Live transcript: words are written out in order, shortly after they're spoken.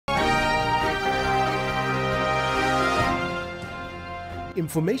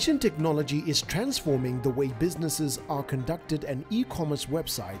Information technology is transforming the way businesses are conducted, and e-commerce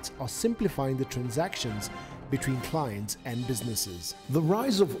websites are simplifying the transactions between clients and businesses. The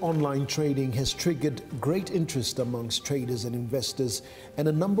rise of online trading has triggered great interest amongst traders and investors, and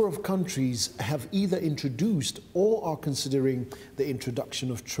a number of countries have either introduced or are considering the introduction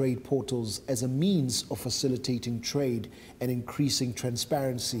of trade portals as a means of facilitating trade and increasing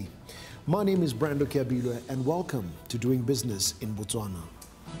transparency. My name is Brando Kiabilwe, and welcome to Doing Business in Botswana.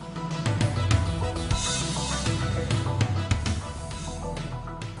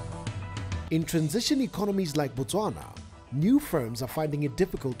 In transition economies like Botswana, new firms are finding it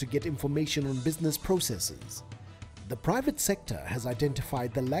difficult to get information on business processes. The private sector has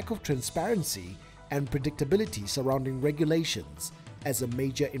identified the lack of transparency and predictability surrounding regulations as a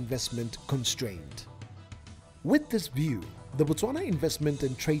major investment constraint. With this view, the Botswana Investment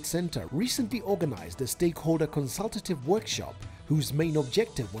and Trade Center recently organized a stakeholder consultative workshop whose main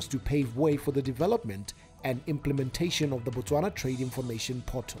objective was to pave way for the development and implementation of the Botswana Trade Information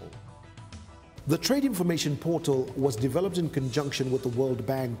Portal. The Trade Information Portal was developed in conjunction with the World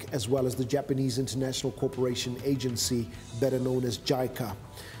Bank as well as the Japanese International Cooperation Agency, better known as JICA.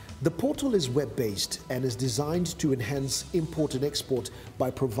 The portal is web-based and is designed to enhance import and export by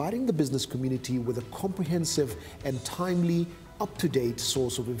providing the business community with a comprehensive and timely, up-to-date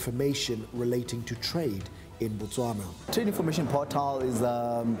source of information relating to trade in Botswana. Trade Information Portal is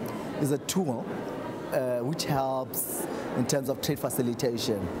a tool which helps in terms of trade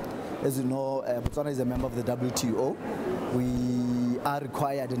facilitation. As you know, Botswana is a member of the WTO. We are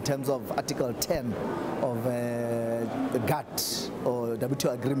required in terms of Article 10 of the GATT or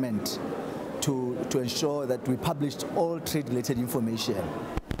WTO agreement to ensure that we published all trade-related information.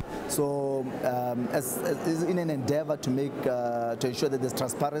 So, as in an endeavor to ensure that there's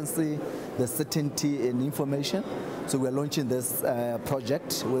transparency, there's certainty in information, so we're launching this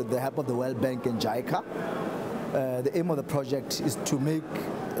project with the help of the World Bank and JICA. The aim of the project is to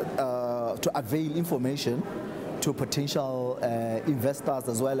to avail information to potential investors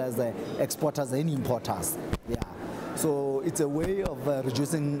as well as exporters and importers. Yeah. So it's a way of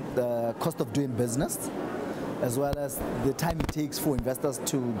reducing the cost of doing business as well as the time it takes for investors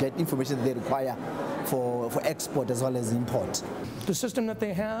to get information they require for export as well as import. The system that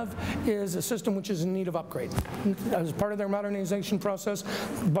they have is a system which is in need of upgrade. As part of their modernization process,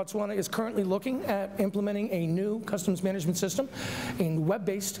 Botswana is currently looking at implementing a new customs management system, in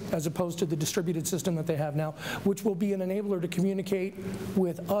web-based as opposed to the distributed system that they have now, which will be an enabler to communicate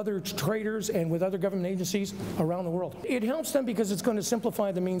with other traders and with other government agencies around the world. It helps them because it's going to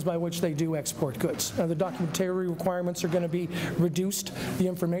simplify the means by which they do export goods. The documentary requirements are going to be reduced. The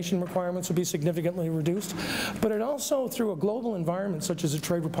information requirements will be significantly reduced. But it also, through a global environment such as a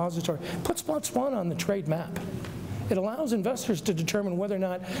trade repository, puts Botswana on the trade map. It allows investors to determine whether or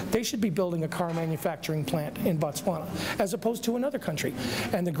not they should be building a car manufacturing plant in Botswana as opposed to another country.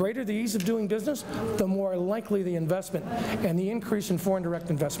 And the greater the ease of doing business, the more likely the investment and the increase in foreign direct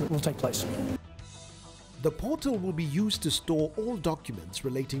investment will take place. The portal will be used to store all documents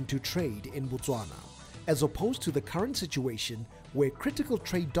relating to trade in Botswana, as opposed to the current situation where critical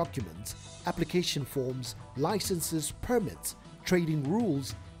trade documents, application forms, licenses, permits, trading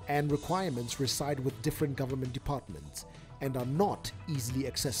rules, and requirements reside with different government departments and are not easily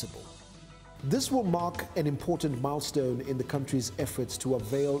accessible. This will mark an important milestone in the country's efforts to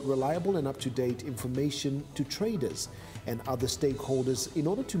avail reliable and up-to-date information to traders and other stakeholders in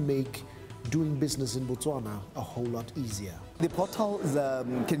order to make doing business in Botswana a whole lot easier. The portal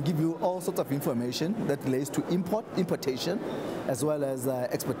can give you all sorts of information that relates to importation as well as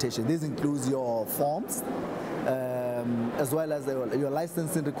exportation. This includes your forms, as well as your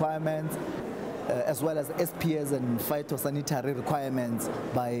licensing requirements, as well as SPS and phytosanitary requirements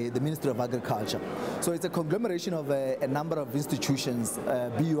by the Ministry of Agriculture. So it's a conglomeration of a number of institutions,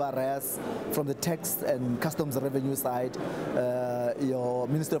 BURS from the tax and customs revenue side, your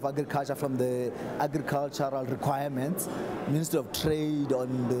Ministry of Agriculture from the agricultural requirements, Ministry of Trade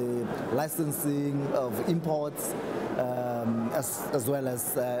on the licensing of imports, as well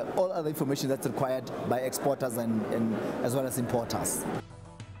as all other information that's required by exporters and as well as importers.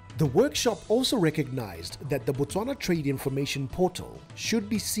 The workshop also recognized that the Botswana Trade Information Portal should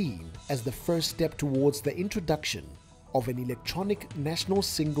be seen as the first step towards the introduction of an electronic national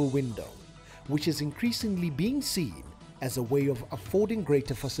single window, which is increasingly being seen as a way of affording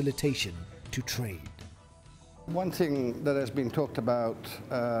greater facilitation to trade. One thing that has been talked about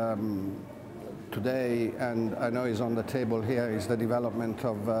today, and I know is on the table here, is the development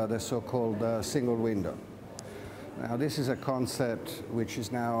of the so-called single window. Now, this is a concept which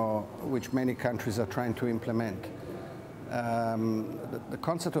many countries are trying to implement. The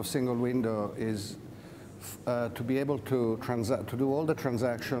concept of single window is to be able to do all the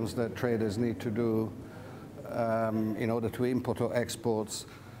transactions that traders need to do in order to import or exports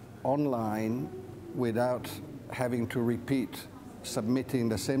online without having to repeat submitting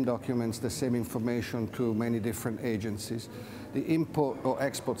the same documents, the same information to many different agencies. The import or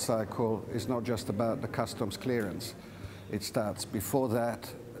export cycle is not just about the customs clearance. It starts before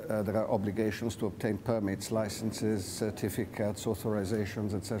that. There are obligations to obtain permits, licenses, certificates,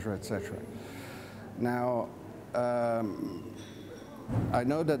 authorizations, etc., etc. Now, I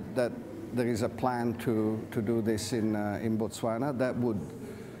know that there is a plan to do this in Botswana. That would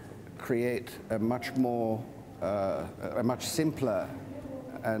create a much simpler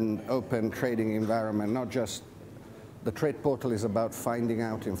and open trading environment. Not just the trade portal is about finding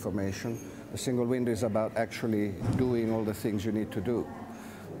out information. The single window is about actually doing all the things you need to do.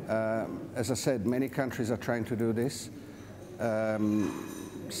 As I said, many countries are trying to do this.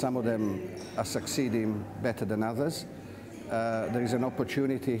 Some of them are succeeding better than others. There is an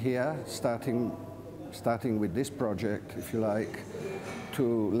opportunity here, starting with this project, if you like,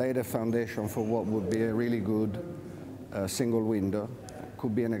 to lay the foundation for what would be a really good single window.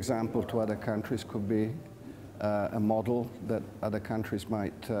 Could be an example to other countries, could be a model that other countries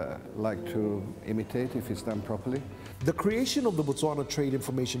might like to imitate if it's done properly. The creation of the Botswana Trade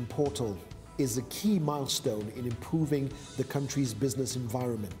Information Portal is a key milestone in improving the country's business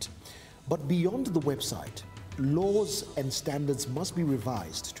environment. But beyond the website, laws and standards must be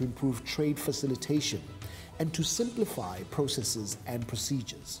revised to improve trade facilitation and to simplify processes and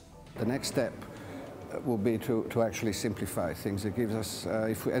procedures. The next step will be to actually simplify things. It gives us,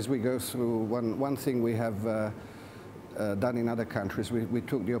 as we go through, one thing we have done in other countries, we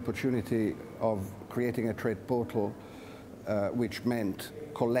took the opportunity of creating a trade portal which meant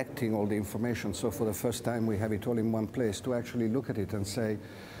collecting all the information. So for the first time we have it all in one place to actually look at it and say,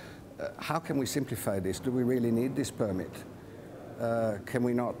 how can we simplify this? Do we really need this permit? Can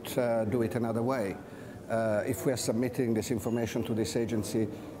we not do it another way? If we are submitting this information to this agency,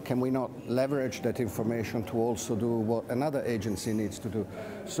 can we not leverage that information to also do what another agency needs to do?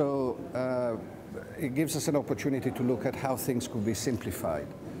 So it gives us an opportunity to look at how things could be simplified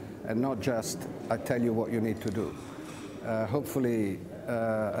and not just, I tell you what you need to do. Hopefully,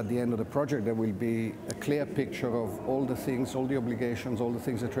 at the end of the project, there will be a clear picture of all the things, all the obligations, all the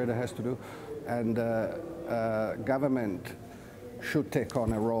things the trader has to do, and government should take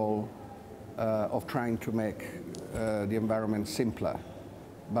on a role of trying to make the environment simpler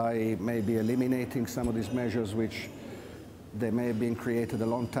by maybe eliminating some of these measures which they may have been created a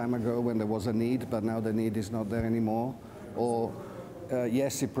long time ago when there was a need, but now the need is not there anymore. Or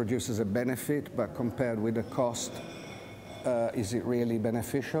yes, it produces a benefit, but compared with the cost, is it really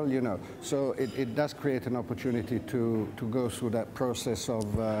beneficial? You know, so it does create an opportunity to go through that process of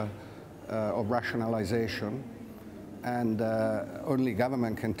rationalization, and only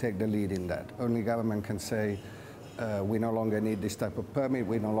government can take the lead in that. Only government can say, we no longer need this type of permit,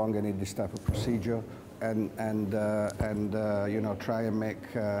 we no longer need this type of procedure, and you know, try and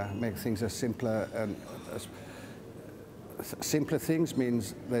make things as simpler and simpler things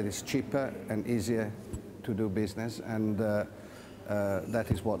means that it's cheaper and easier to do business, and that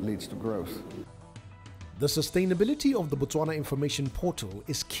is what leads to growth. The sustainability of the Botswana Information Portal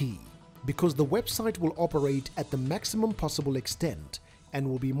is key because the website will operate at the maximum possible extent and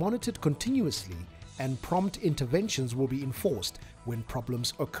will be monitored continuously, and prompt interventions will be enforced when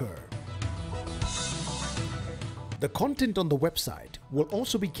problems occur. The content on the website will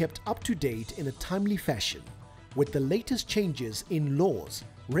also be kept up to date in a timely fashion with the latest changes in laws,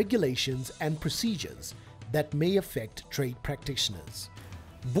 regulations and procedures that may affect trade practitioners.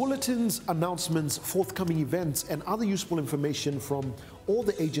 Bulletins, announcements, forthcoming events and other useful information from all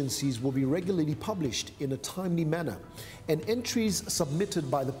the agencies will be regularly published in a timely manner, and entries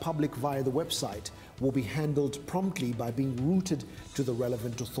submitted by the public via the website will be handled promptly by being routed to the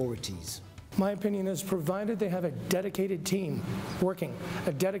relevant authorities. My opinion is, provided they have a dedicated team working,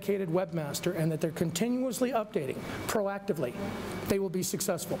 a dedicated webmaster, and that they're continuously updating proactively, they will be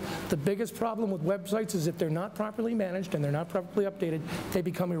successful. The biggest problem with websites is if they're not properly managed and they're not properly updated, they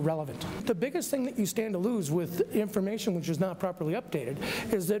become irrelevant. The biggest thing that you stand to lose with information which is not properly updated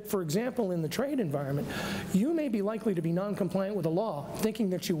is that, for example, in the trade environment, you may be likely to be non-compliant with the law, thinking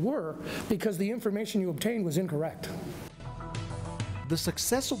that you were because the information you obtained was incorrect. The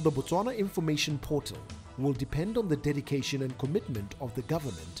success of the Botswana Information Portal will depend on the dedication and commitment of the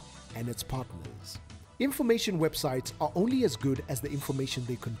government and its partners. Information websites are only as good as the information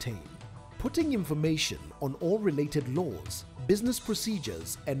they contain. Putting information on all related laws, business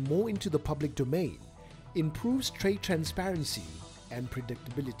procedures, and more into the public domain improves trade transparency and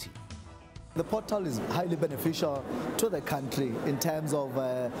predictability. The portal is highly beneficial to the country in terms of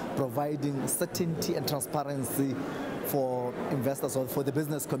providing certainty and transparency for investors or for the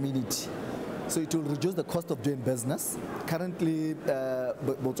business community. So it will reduce the cost of doing business. Currently,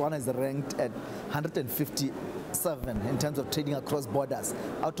 Botswana is ranked at 157 in terms of trading across borders,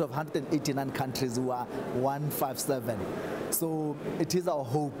 out of 189 countries who are 157. So it is our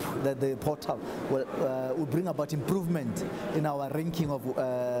hope that the portal will bring about improvement in our ranking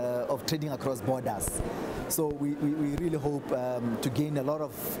of trading across borders. So we really hope to gain a lot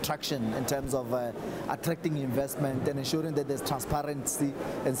of traction in terms of attracting investment and ensuring that there's transparency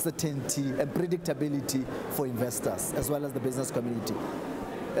and certainty and predictability for investors as well as the business community.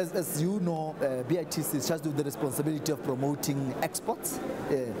 As you know, BITC is charged with the responsibility of promoting exports.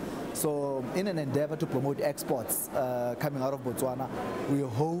 So in an endeavor to promote exports coming out of Botswana, we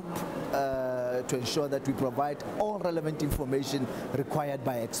hope to ensure that we provide all relevant information required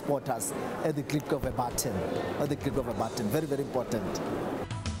by exporters at the click of a button. Very, very important.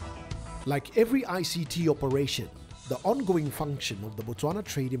 Like every ICT operation, the ongoing function of the Botswana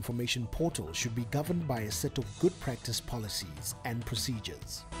Trade Information Portal should be governed by a set of good practice policies and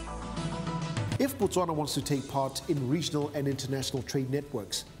procedures. If Botswana wants to take part in regional and international trade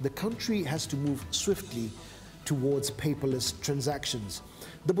networks, the country has to move swiftly towards paperless transactions.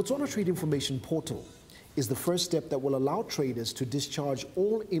 The Botswana Trade Information Portal is the first step that will allow traders to discharge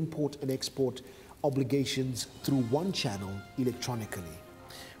all import and export obligations through one channel electronically.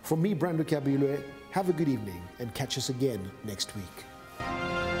 From me, Brando Kabilwe, have a good evening and catch us again next week.